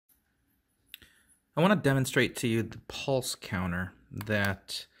I want to demonstrate to you the pulse counter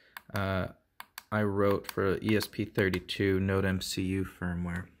that I wrote for ESP32 NodeMCU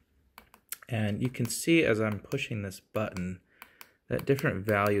firmware. And you can see as I'm pushing this button that different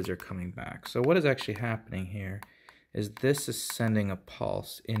values are coming back. So what is actually happening here is this is sending a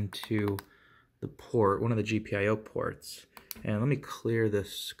pulse into the port, one of the GPIO ports. And let me clear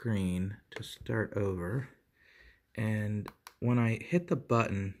this screen to start over. And when I hit the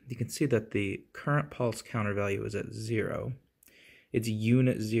button, you can see that the current pulse counter value is at 0. It's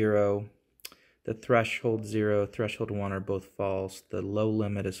unit 0, the threshold 0, threshold 1 are both false, the low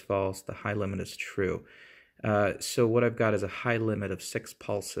limit is false, the high limit is true. So what I've got is a high limit of 6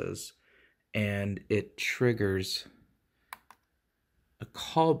 pulses, and it triggers a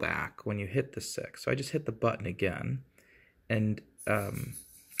callback when you hit the 6. So I just hit the button again, and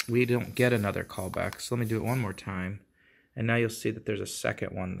we don't get another callback. So let me do it one more time. And now you'll see that there's a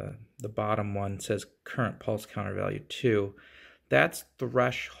second one. The bottom one says current pulse counter value 2. That's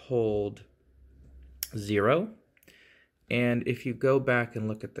threshold 0. And if you go back and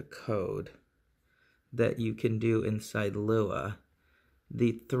look at the code that you can do inside Lua,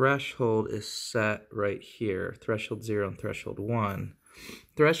 the threshold is set right here, threshold 0 and threshold 1.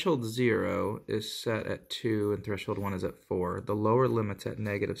 Threshold 0 is set at 2 and threshold 1 is at 4. The lower limit's at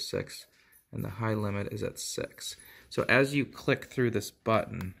 -6 and the high limit is at 6. So as you click through this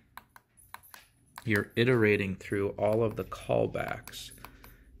button, you're iterating through all of the callbacks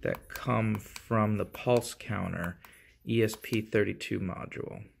that come from the pulse counter ESP32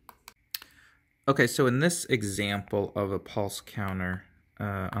 module. Okay, so in this example of a pulse counter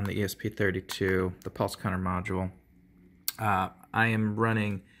on the ESP32, the pulse counter module, I am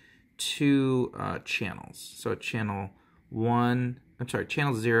running 2 channels. So channel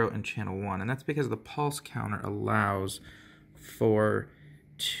 0 and channel 1, and that's because the pulse counter allows for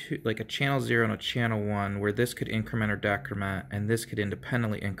like a channel 0 and a channel 1 where this could increment or decrement, and this could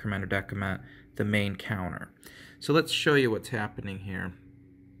independently increment or decrement the main counter. So let's show you what's happening here.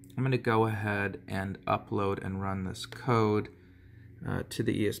 I'm going to go ahead and upload and run this code to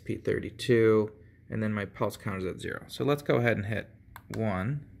the ESP32, and then my pulse counter is at 0. So let's go ahead and hit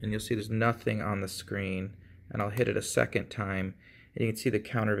 1, and you'll see there's nothing on the screen, and I'll hit it a second time, and you can see the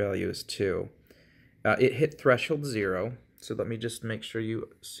counter value is 2. It hit threshold 0, so let me just make sure you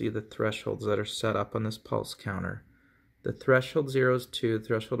see the thresholds that are set up on this pulse counter. The threshold 0 is 2, the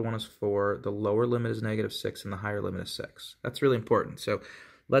threshold 1 is 4, the lower limit is -6, and the higher limit is 6. That's really important. So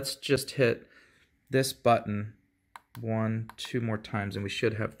let's just hit this button 2 more times, and we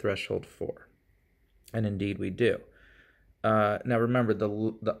should have threshold 4. And indeed we do. Now remember,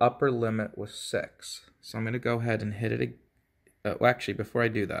 the upper limit was 6. So I'm going to go ahead and hit it. Well, actually, before I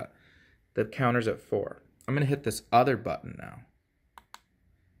do that, the counter's at 4. I'm going to hit this other button now,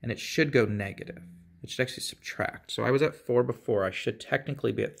 and it should go negative. It should actually subtract. So I was at 4 before. I should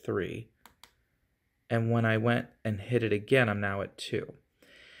technically be at 3. And when I went and hit it again, I'm now at 2.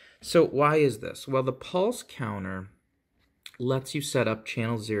 So why is this? Well, the pulse counter lets you set up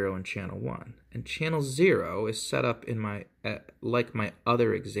channel 0 and channel 1. And channel 0 is set up in my, like my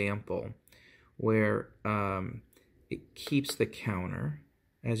other example, where it keeps the counter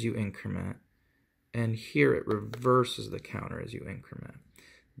as you increment, and here it reverses the counter as you increment.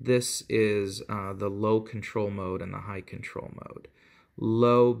 This is the low control mode and the high control mode.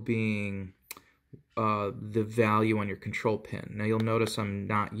 Low being the value on your control pin. Now you'll notice I'm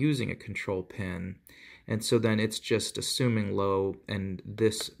not using a control pin, and so then it's just assuming low, and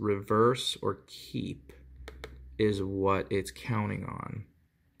this reverse or keep is what it's counting on.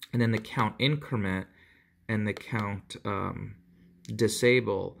 And then the count increment and the count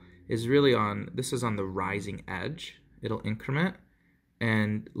disable is really on, this is on the rising edge. It'll increment,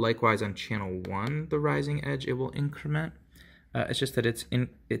 and likewise on channel 1, the rising edge, it will increment. It's just that it's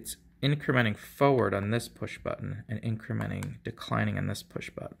incrementing forward on this push button and declining on this push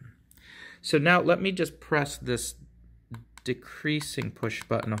button. So now let me just press this decreasing push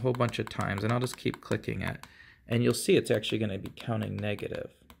button a whole bunch of times, and I'll just keep clicking it, and you'll see it's actually going to be counting negative.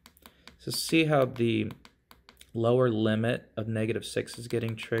 So see how the lower limit of -6 is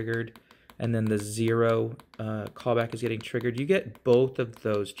getting triggered, and then the 0 callback is getting triggered. You get both of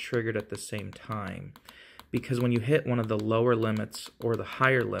those triggered at the same time, because when you hit one of the lower limits or the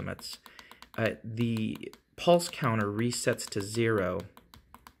higher limits, the pulse counter resets to 0,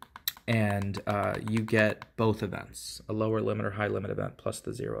 and you get both events, a lower limit or high limit event plus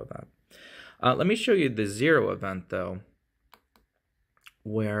the 0 event. Let me show you the 0 event though,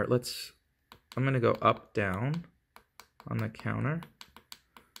 where I'm going to go up, down on the counter.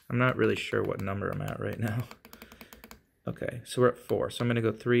 I'm not really sure what number I'm at right now. Okay, so we're at 4. So I'm going to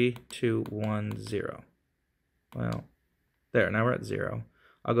go 3, 2, 1, 0. Well, there, now we're at 0.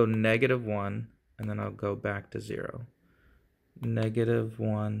 I'll go -1, and then I'll go back to 0.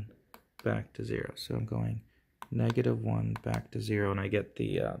 -1, back to 0. So I'm going -1, back to 0, and I get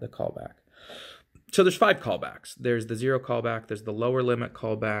the callback. So there's 5 callbacks. There's the 0 callback, there's the lower limit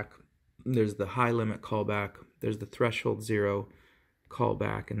callback, there's the high limit callback, there's the threshold 0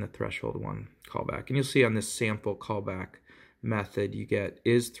 callback, and the threshold 1 callback. And you'll see on this sample callback method, you get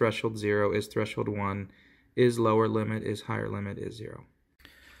is threshold 0, is threshold 1, is lower limit, is higher limit, is 0.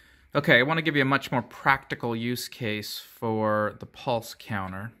 Okay, I want to give you a much more practical use case for the pulse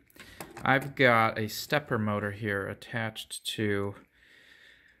counter. I've got a stepper motor here attached to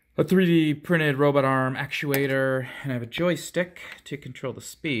a 3D printed robot arm actuator, and I have a joystick to control the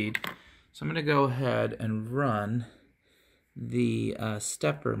speed. So I'm going to go ahead and run the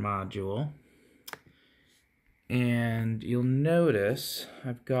stepper module, and you'll notice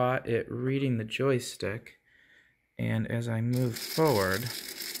I've got it reading the joystick, and as I move forward,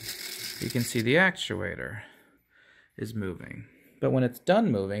 you can see the actuator is moving. But when it's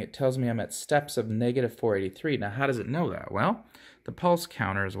done moving, it tells me I'm at steps of -483. Now, how does it know that? Well, the pulse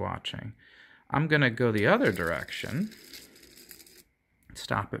counter is watching. I'm going to go the other direction,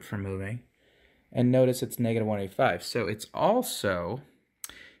 stop it from moving, and notice it's -185. So it's also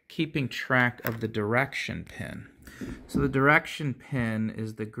keeping track of the direction pin. So the direction pin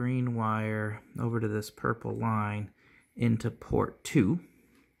is the green wire over to this purple line into port 2.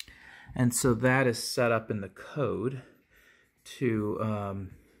 And so that is set up in the code to,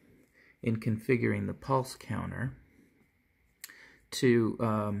 in configuring the pulse counter, to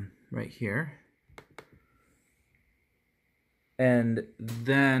right here. And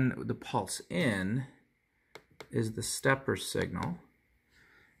then the pulse in is the stepper signal.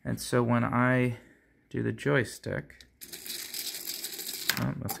 And so when I do the joystick,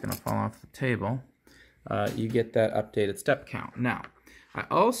 oh, that's going to fall off the table, you get that updated step count. Now, I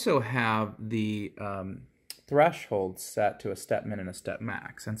also have the threshold set to a step min and a step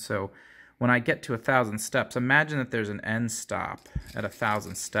max. And so when I get to 1,000 steps, imagine that there's an end stop at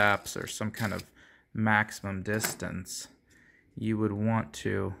 1,000 steps or some kind of maximum distance. You would want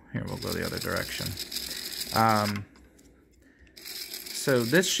to, here we'll go the other direction. So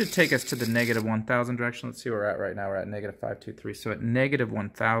this should take us to the -1,000 direction. Let's see where we're at right now. We're at -523. So at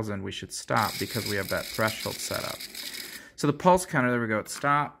 -1,000 we should stop because we have that threshold set up. So the pulse counter, there we go, it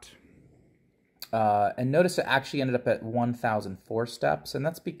stopped. And notice it actually ended up at 1,004 steps, and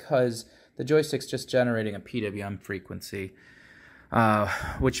that's because the joystick's just generating a PWM frequency,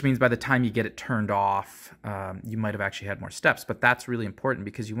 which means by the time you get it turned off, you might have actually had more steps. But that's really important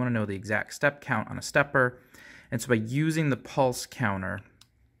because you want to know the exact step count on a stepper. And so by using the pulse counter,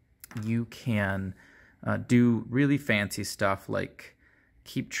 you can do really fancy stuff like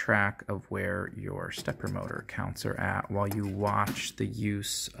keep track of where your stepper motor counts are at while you watch the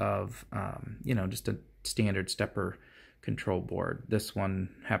use of, you know, just a standard stepper control board. This one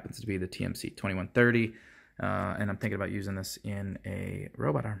happens to be the TMC2130, and I'm thinking about using this in a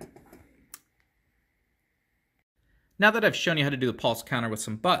robot arm. Now that I've shown you how to do the pulse counter with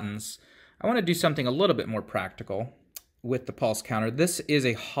some buttons, I want to do something a little bit more practical with the pulse counter. This is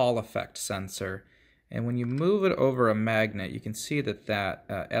a Hall effect sensor, and when you move it over a magnet, you can see that that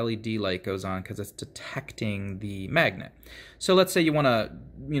LED light goes on because it's detecting the magnet. So let's say you want to,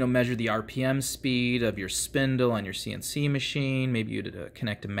 measure the RPM speed of your spindle on your CNC machine. Maybe you'd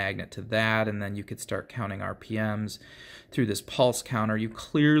connect a magnet to that, and then you could start counting RPMs through this pulse counter. You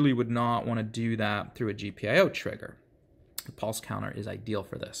clearly would not want to do that through a GPIO trigger. The pulse counter is ideal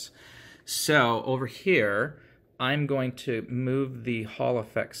for this. So over here, I'm going to move the Hall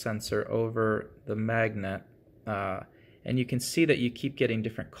effect sensor over the magnet, and you can see that you keep getting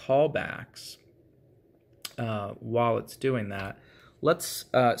different callbacks while it's doing that. Let's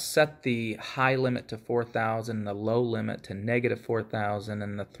set the high limit to 4,000, the low limit to -4,000,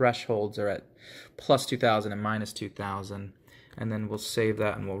 and the thresholds are at +2,000 and -2,000, and then we'll save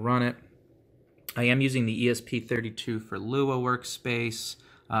that and we'll run it. I am using the ESP32 for Lua workspace.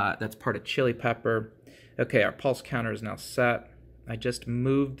 That's part of Chili Pepper. Okay, our pulse counter is now set. I just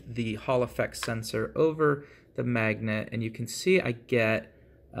moved the Hall effect sensor over the magnet, and you can see I get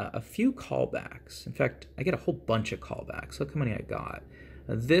a few callbacks. In fact, I get a whole bunch of callbacks. Look how many I got.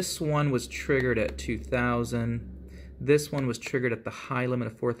 This one was triggered at 2,000. This one was triggered at the high limit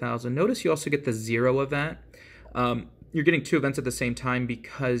of 4,000. Notice you also get the 0 event. You're getting 2 events at the same time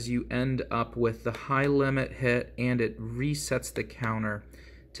because you end up with the high limit hit and it resets the counter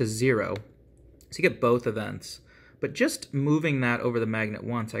to 0. So you get both events. But just moving that over the magnet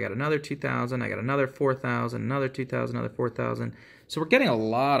once, I got another 2,000, I got another 4,000, another 2,000, another 4,000. So we're getting a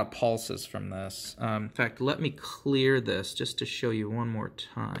lot of pulses from this. In fact, let me clear this just to show you one more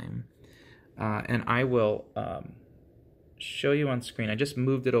time. And I will show you on screen. I just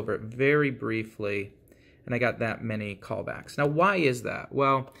moved it over very briefly, and I got that many callbacks. Now, why is that?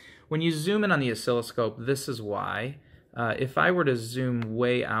 Well, when you zoom in on the oscilloscope, this is why. If I were to zoom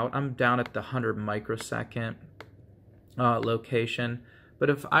way out, I'm down at the 100 microsecond location. But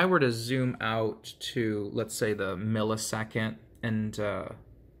if I were to zoom out to, let's say, the millisecond and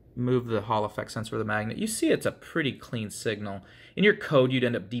move the Hall effect sensor with the magnet, you see it's a pretty clean signal. In your code, you'd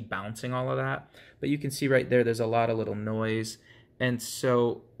end up debouncing all of that. But you can see right there, there's a lot of little noise. And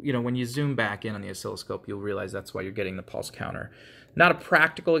so, you know, when you zoom back in on the oscilloscope, you'll realize that's why you're getting the pulse counter. Not a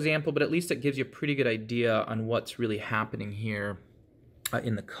practical example, but at least it gives you a pretty good idea on what's really happening here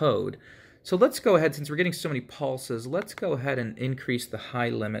in the code. So let's go ahead, since we're getting so many pulses, let's go ahead and increase the high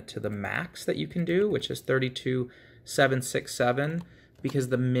limit to the max that you can do, which is 32,767, because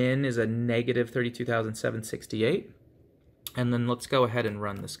the min is a negative 32,768. And then let's go ahead and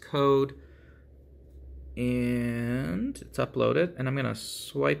run this code. And it's uploaded. And I'm going to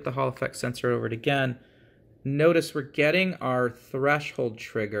swipe the Hall effect sensor over it again. Notice we're getting our threshold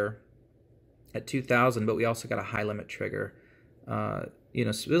trigger at 2,000, but we also got a high limit trigger. You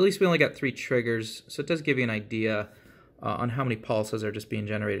know, so at least we only got 3 triggers, so it does give you an idea on how many pulses are just being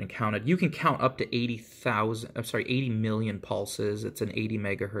generated and counted. You can count up to 80 million pulses. It's an 80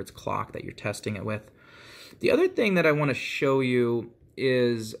 megahertz clock that you're testing it with. The other thing that I want to show you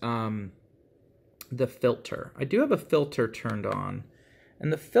is the filter. I do have a filter turned on,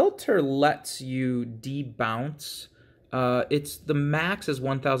 and the filter lets you debounce. The max is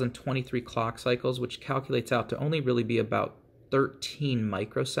 1,023 clock cycles, which calculates out to only really be about 13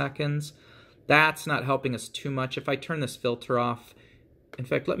 microseconds. That's not helping us too much. If I turn this filter off, in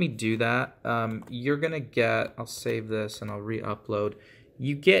fact, let me do that. You're gonna get, I'll save this and I'll re-upload.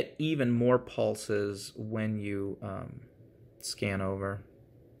 You get even more pulses when you scan over.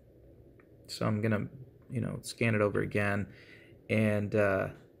 So I'm gonna, you know, scan it over again, and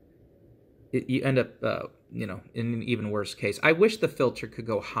you end up, you know, in an even worse case. I wish the filter could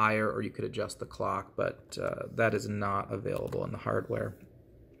go higher, or you could adjust the clock, but that is not available in the hardware.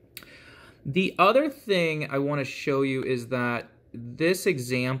 The other thing I want to show you is that this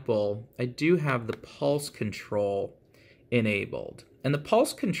example, I do have the pulse control enabled. And the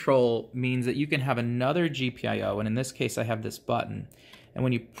pulse control means that you can have another GPIO, and in this case I have this button. And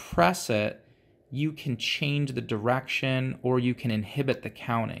when you press it, you can change the direction, or you can inhibit the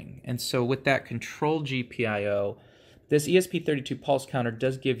counting. And so with that control GPIO, this ESP32 pulse counter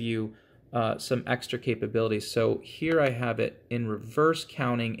does give you some extra capabilities. So here I have it in reverse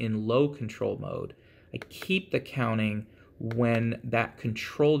counting in low control mode. I keep the counting when that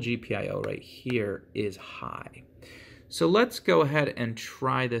control GPIO right here is high. So let's go ahead and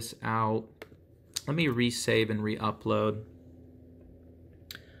try this out. Let me resave and re-upload.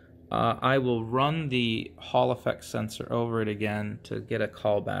 I will run the Hall effect sensor over it again to get a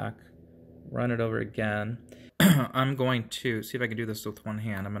callback. Run it over again. I'm going to see if I can do this with one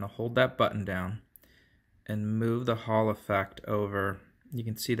hand. I'm going to hold that button down and move the Hall effect over. You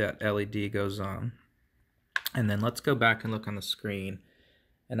can see that LED goes on. And then let's go back and look on the screen.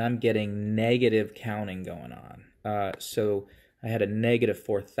 And I'm getting negative counting going on. So I had a negative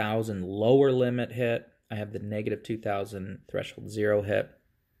 4,000 lower limit hit. I have the negative 2,000 threshold 0 hit.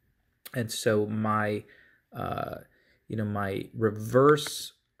 And so my, my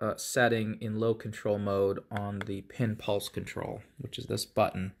reverse setting in low control mode on the pin pulse control, which is this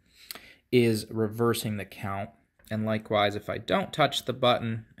button, is reversing the count. And likewise, if I don't touch the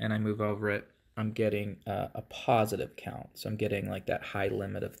button and I move over it, I'm getting a positive count. So I'm getting like that high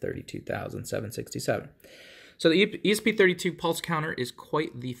limit of 32,767. So the ESP32 pulse counter is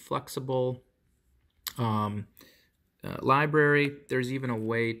quite the flexible library. There's even a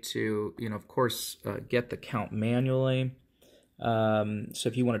way to, of course, get the count manually. So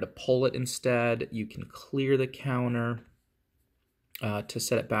if you wanted to pull it instead, you can clear the counter to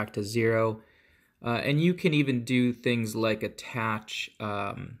set it back to 0. And you can even do things like attach,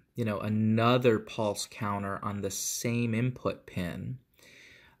 another pulse counter on the same input pin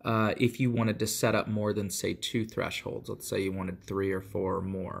if you wanted to set up more than, say, 2 thresholds. Let's say you wanted 3 or 4 or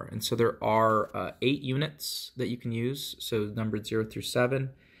more. And so there are 8 units that you can use, so numbered 0 through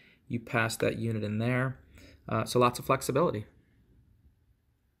 7. You pass that unit in there. So lots of flexibility.